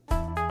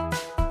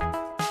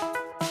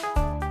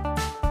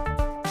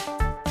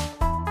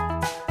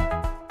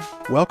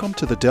Welcome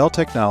to the Dell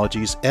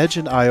Technologies Edge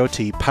and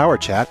IoT Power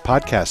Chat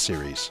podcast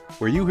series,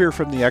 where you hear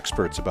from the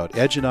experts about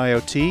Edge and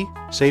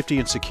IoT, safety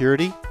and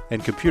security,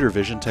 and computer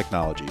vision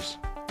technologies.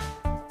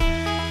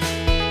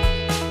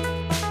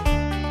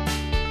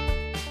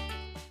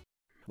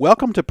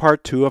 Welcome to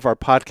part 2 of our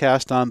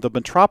podcast on the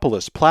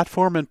Metropolis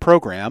platform and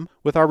program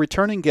with our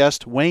returning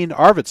guest, Wayne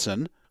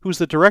Arvidsson, who's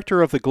the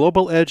director of the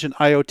Global Edge and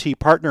IoT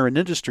Partner and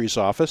Industries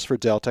Office for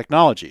Dell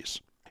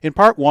Technologies. In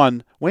part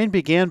 1, Wayne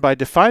began by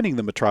defining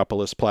the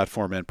Metropolis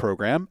platform and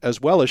program, as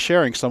well as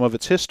sharing some of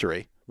its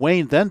history.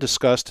 Wayne then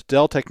discussed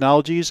Dell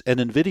Technologies and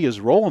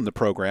NVIDIA's role in the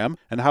program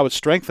and how it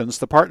strengthens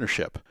the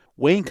partnership.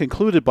 Wayne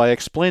concluded by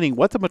explaining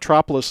what the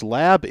Metropolis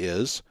Lab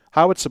is,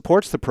 how it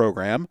supports the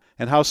program,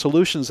 and how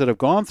solutions that have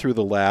gone through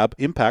the lab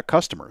impact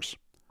customers.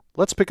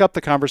 Let's pick up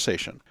the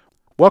conversation.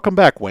 Welcome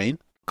back, Wayne.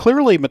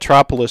 Clearly,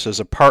 Metropolis is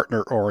a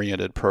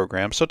partner-oriented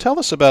program, so tell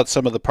us about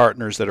some of the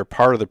partners that are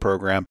part of the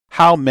program.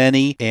 How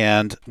many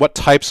and what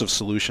types of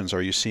solutions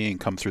are you seeing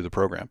come through the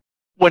program?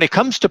 When it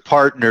comes to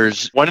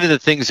partners, one of the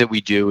things that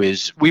we do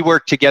is we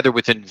work together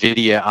with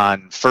NVIDIA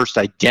on first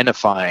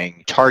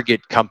identifying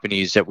target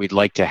companies that we'd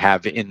like to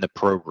have in the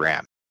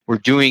program. We're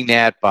doing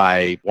that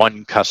by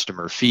one,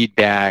 customer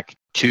feedback.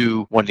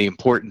 Two, one of the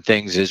important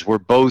things is we're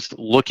both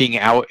looking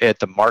out at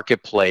the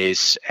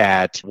marketplace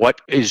at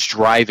what is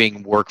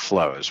driving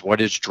workflows, what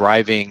is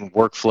driving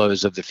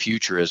workflows of the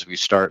future as we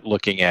start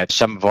looking at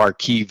some of our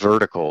key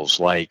verticals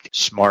like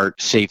smart,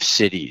 safe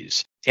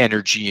cities,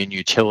 energy and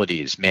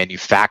utilities,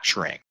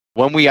 manufacturing.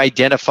 When we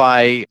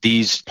identify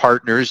these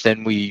partners,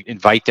 then we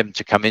invite them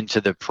to come into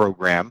the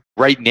program.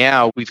 Right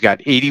now, we've got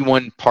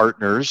 81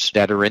 partners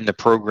that are in the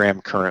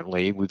program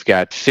currently. We've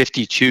got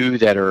 52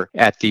 that are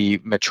at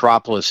the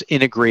Metropolis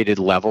integrated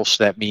level.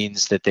 So that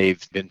means that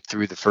they've been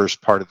through the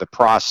first part of the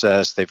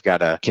process. They've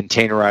got a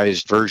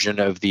containerized version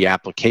of the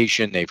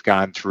application. They've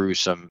gone through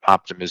some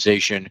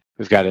optimization.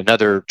 We've got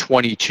another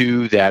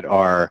 22 that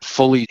are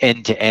fully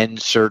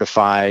end-to-end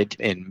certified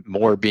and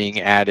more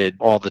being added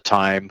all the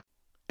time.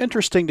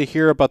 Interesting to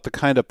hear about the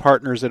kind of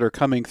partners that are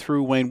coming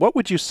through, Wayne. What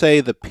would you say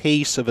the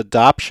pace of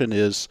adoption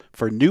is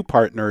for new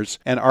partners,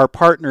 and are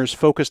partners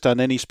focused on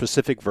any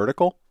specific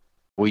vertical?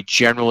 We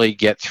generally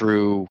get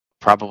through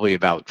probably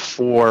about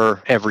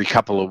 4 every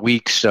couple of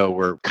weeks, so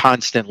we're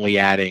constantly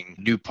adding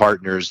new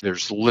partners.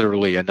 There's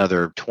literally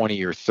another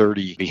 20 or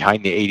 30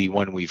 behind the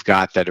 81 we've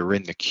got that are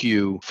in the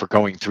queue for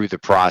going through the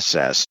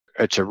process.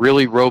 It's a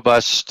really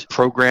robust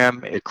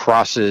program. It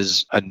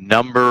crosses a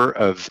number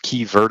of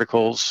key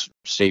verticals: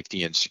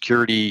 safety and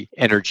security,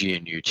 energy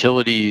and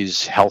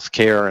utilities,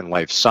 healthcare and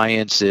life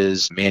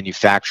sciences,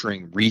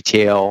 manufacturing,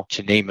 retail,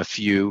 to name a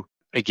few.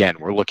 Again,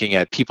 we're looking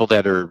at people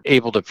that are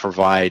able to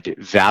provide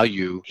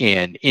value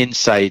and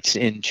insights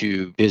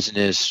into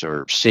business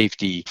or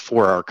safety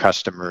for our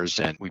customers,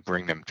 and we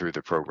bring them through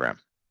the program.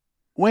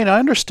 Wayne, I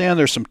understand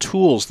there's some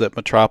tools that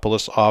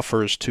Metropolis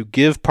offers to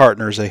give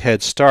partners a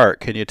head start.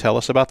 Can you tell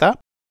us about that?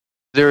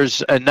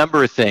 There's a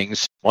number of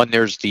things. One,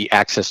 there's the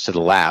access to the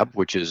lab,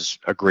 which is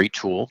a great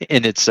tool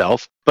in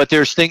itself. But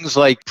there's things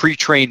like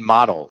pre-trained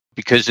model.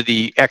 Because of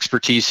the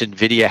expertise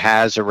NVIDIA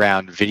has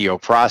around video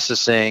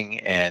processing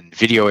and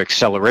video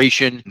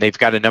acceleration, they've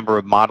got a number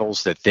of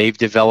models that they've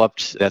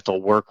developed that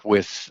they'll work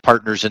with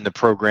partners in the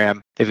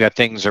program. They've got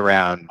things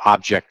around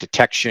object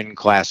detection,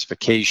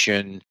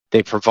 classification.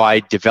 They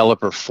provide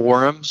developer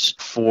forums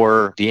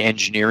for the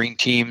engineering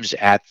teams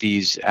at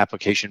these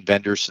application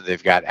vendors, so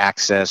they've got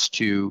access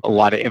to a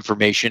lot of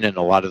information and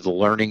a lot of the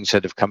learnings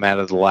that have come out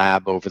of the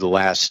lab over the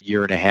last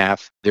year and a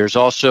half. There's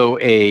also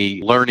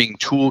a learning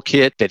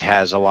toolkit that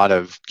has a lot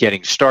of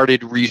getting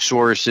started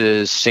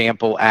resources,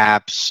 sample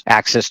apps,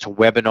 access to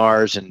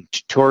webinars and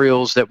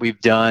tutorials that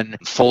we've done,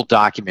 full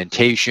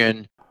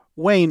documentation.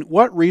 Wayne,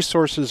 what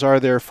resources are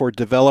there for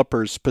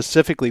developers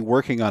specifically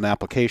working on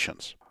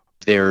applications?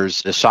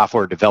 There's the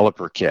software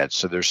developer kits.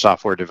 So there's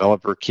software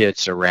developer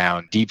kits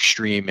around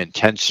DeepStream and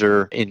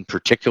Tensor in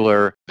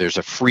particular. There's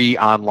a free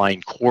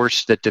online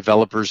course that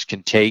developers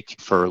can take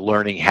for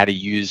learning how to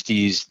use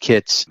these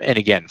kits. And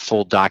again,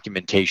 full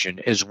documentation,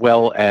 as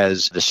well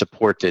as the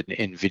support that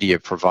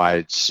NVIDIA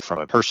provides from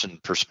a person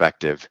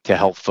perspective to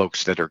help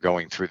folks that are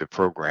going through the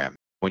program.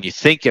 When you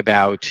think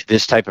about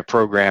this type of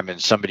program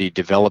and somebody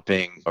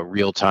developing a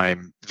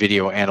real-time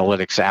video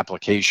analytics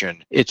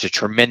application, it's a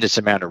tremendous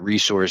amount of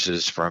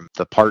resources from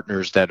the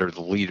partners that are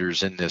the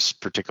leaders in this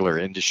particular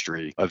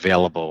industry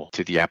available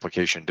to the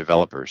application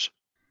developers.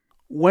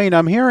 Wayne,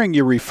 I'm hearing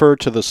you refer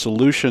to the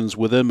solutions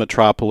within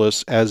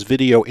Metropolis as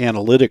video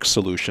analytics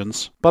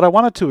solutions, but I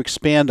wanted to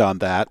expand on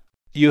that.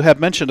 You have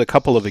mentioned a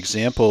couple of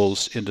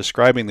examples in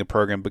describing the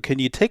program, but can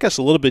you take us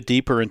a little bit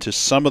deeper into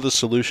some of the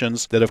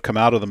solutions that have come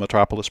out of the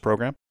Metropolis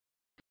program?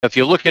 If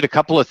you look at a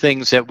couple of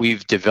things that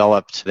we've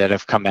developed that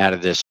have come out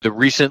of this, the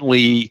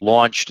recently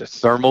launched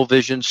thermal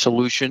vision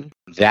solution,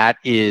 that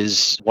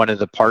is one of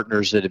the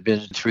partners that have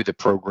been through the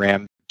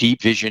program. Deep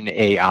Vision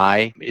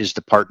AI is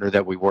the partner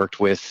that we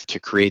worked with to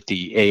create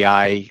the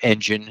AI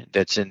engine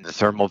that's in the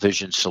Thermal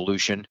Vision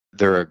solution.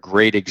 They're a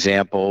great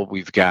example.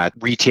 We've got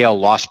retail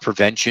loss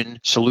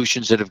prevention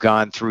solutions that have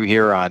gone through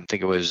here on, I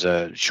think it was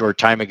a short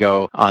time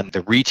ago on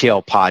the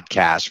retail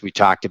podcast. We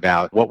talked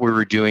about what we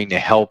were doing to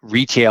help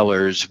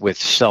retailers with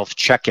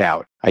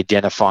self-checkout,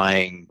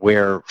 identifying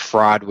where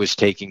fraud was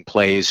taking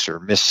place or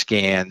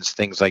misscans,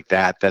 things like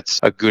that. That's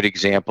a good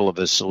example of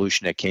a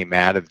solution that came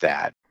out of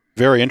that.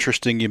 Very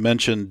interesting. You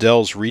mentioned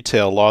Dell's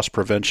retail loss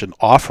prevention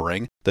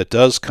offering that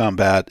does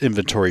combat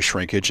inventory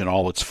shrinkage in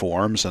all its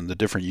forms, and the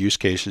different use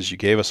cases you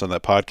gave us on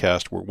that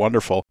podcast were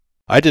wonderful.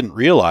 I didn't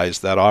realize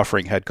that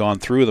offering had gone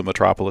through the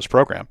Metropolis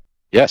program.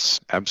 Yes,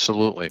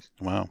 absolutely.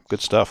 Wow,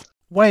 good stuff.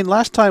 Wayne,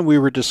 last time we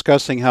were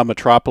discussing how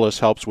Metropolis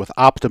helps with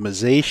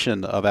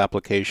optimization of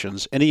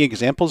applications. Any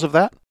examples of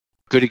that?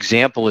 Good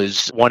example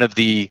is one of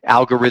the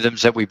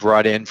algorithms that we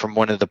brought in from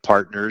one of the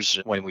partners.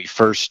 When we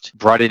first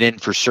brought it in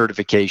for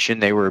certification,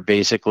 they were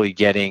basically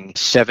getting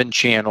 7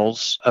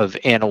 channels of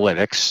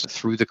analytics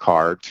through the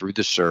card, through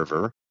the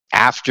server.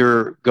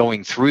 After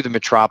going through the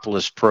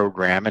Metropolis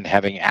program and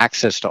having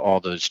access to all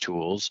those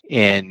tools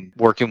and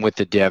working with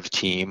the dev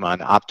team on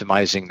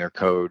optimizing their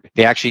code,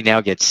 they actually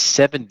now get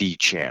 70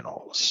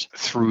 channels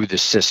through the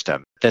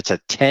system. That's a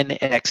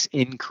 10x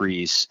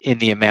increase in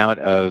the amount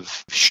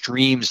of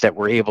streams that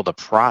we're able to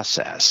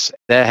process.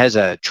 That has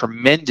a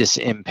tremendous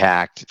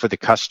impact for the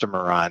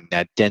customer on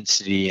that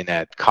density and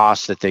that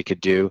cost that they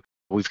could do.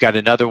 We've got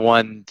another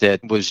one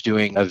that was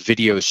doing a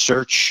video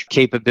search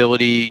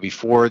capability.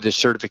 Before the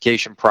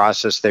certification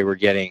process, they were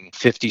getting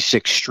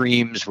 56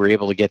 streams. We're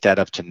able to get that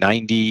up to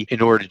 90.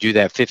 In order to do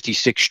that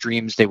 56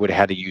 streams, they would have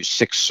had to use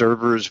 6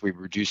 servers. We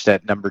reduced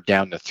that number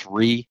down to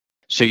 3.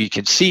 So you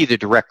can see the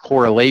direct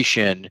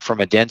correlation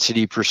from a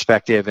density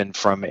perspective and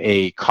from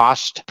a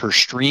cost per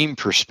stream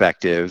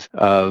perspective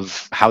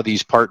of how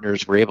these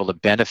partners were able to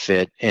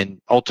benefit and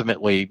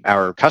ultimately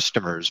our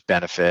customers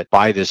benefit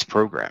by this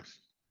program.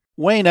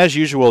 Wayne, as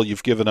usual,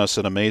 you've given us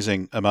an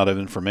amazing amount of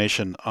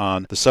information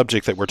on the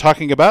subject that we're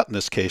talking about, in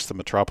this case, the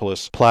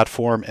Metropolis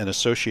platform and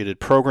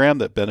associated program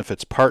that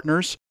benefits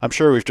partners. I'm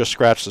sure we've just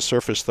scratched the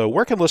surface, though.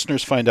 Where can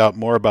listeners find out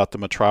more about the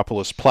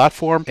Metropolis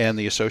platform and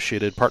the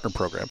associated partner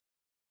program?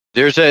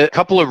 There's a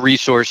couple of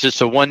resources.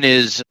 So one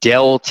is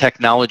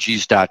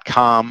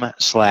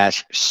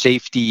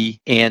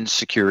delltechnologies.com/safety and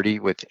security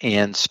with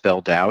and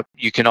spelled out.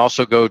 You can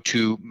also go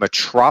to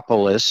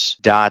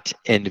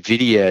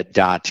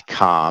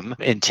metropolis.nvidia.com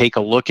and take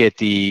a look at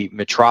the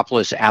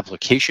Metropolis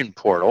application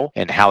portal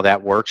and how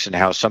that works and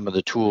how some of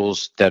the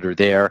tools that are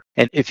there.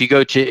 And if you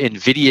go to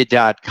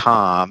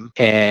nvidia.com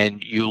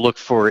and you look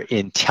for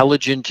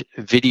intelligent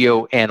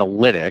video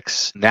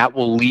analytics, that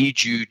will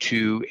lead you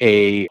to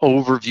an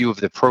overview of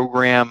the program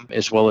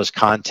as well as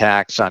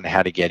contacts on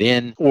how to get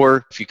in.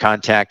 Or if you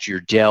contact your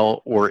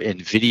Dell or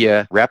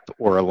NVIDIA rep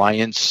or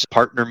alliance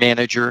partner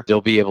manager, they'll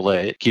be able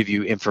to give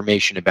you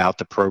information about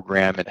the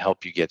program and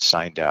help you get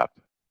signed up.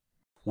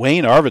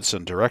 Wayne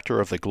Arvidson, Director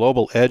of the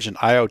Global Edge and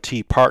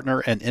IoT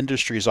Partner and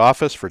Industries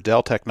Office for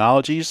Dell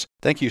Technologies.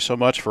 Thank you so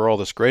much for all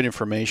this great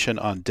information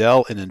on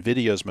Dell and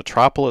NVIDIA's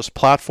Metropolis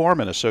platform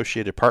and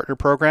associated partner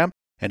program.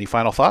 Any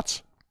final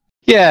thoughts?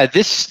 Yeah,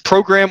 this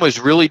program was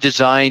really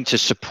designed to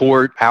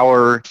support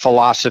our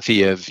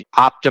philosophy of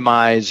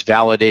optimize,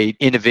 validate,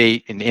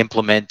 innovate, and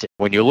implement.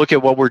 When you look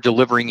at what we're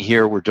delivering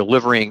here, we're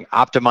delivering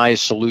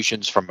optimized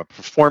solutions from a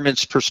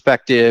performance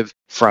perspective,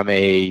 from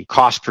a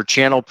cost per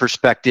channel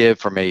perspective,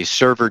 from a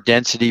server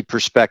density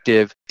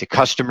perspective. The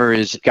customer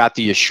has got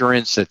the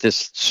assurance that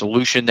this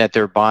solution that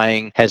they're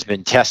buying has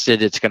been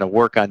tested. It's going to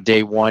work on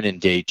day 1 and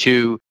day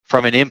 2.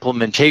 From an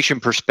implementation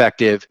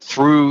perspective,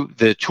 through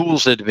the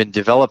tools that have been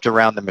developed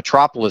around the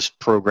Metropolis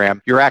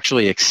program, you're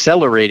actually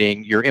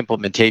accelerating your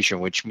implementation,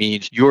 which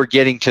means you're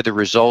getting to the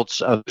results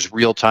of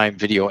real-time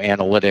video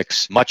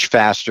analytics much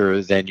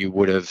faster than you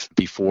would have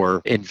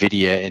before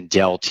NVIDIA and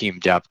Dell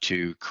teamed up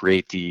to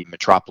create the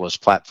Metropolis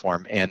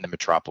platform and the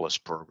Metropolis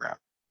program.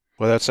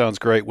 Well, that sounds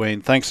great,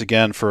 Wayne. Thanks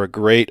again for a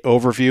great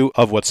overview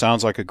of what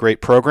sounds like a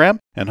great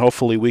program, and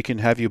hopefully we can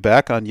have you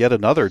back on yet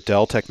another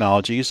Dell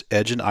Technologies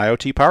Edge and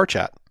IoT Power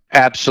Chat.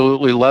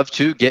 Absolutely love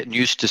to. Getting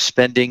used to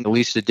spending at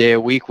least a day a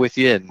week with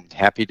you and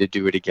happy to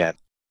do it again.